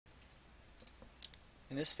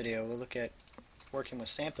In this video, we'll look at working with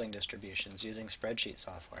sampling distributions using spreadsheet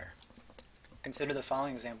software. Consider the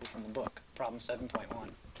following example from the book, problem 7.1.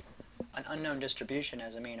 An unknown distribution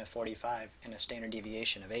has a mean of 45 and a standard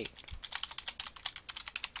deviation of 8.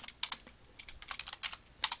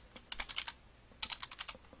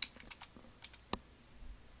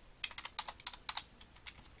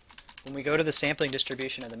 When we go to the sampling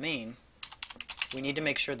distribution of the mean, we need to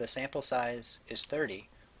make sure the sample size is 30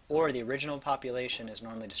 or the original population is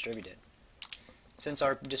normally distributed. Since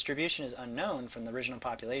our distribution is unknown from the original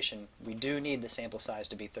population, we do need the sample size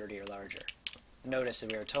to be 30 or larger. Notice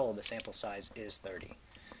that we are told the sample size is 30.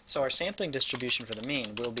 So our sampling distribution for the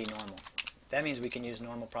mean will be normal. That means we can use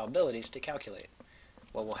normal probabilities to calculate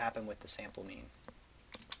what will happen with the sample mean.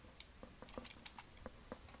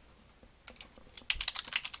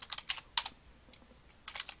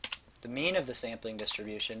 The mean of the sampling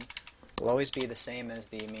distribution will always be the same as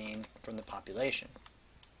the mean from the population.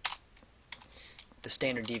 The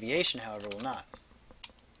standard deviation, however, will not.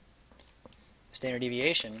 The standard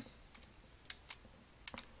deviation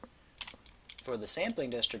for the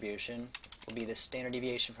sampling distribution will be the standard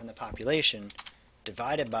deviation from the population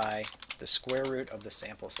divided by the square root of the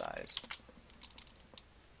sample size.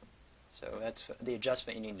 So that's the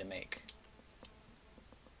adjustment you need to make.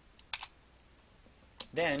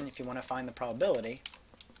 Then, if you want to find the probability,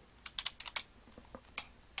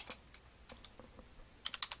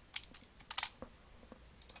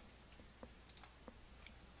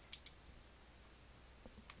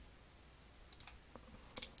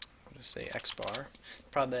 we'll just say x bar.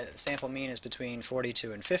 Probably the sample mean is between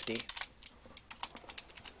 42 and 50.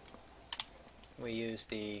 We use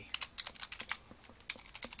the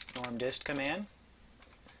normdist command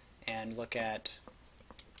and look at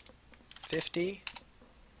 50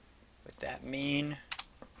 with that mean,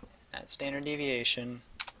 that standard deviation,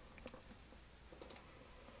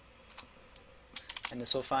 and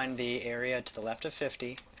this will find the area to the left of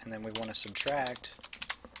 50, and then we want to subtract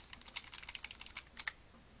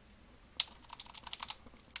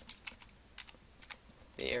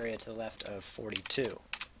the area to the left of 42.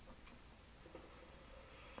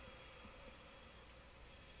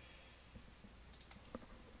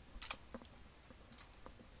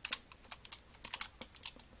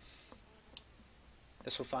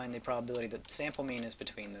 This will find the probability that the sample mean is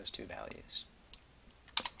between those two values.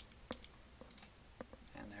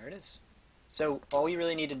 And there it is. So all you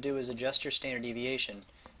really need to do is adjust your standard deviation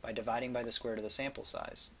by dividing by the square root of the sample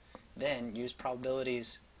size. Then use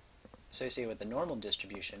probabilities associated with the normal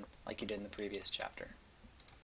distribution like you did in the previous chapter.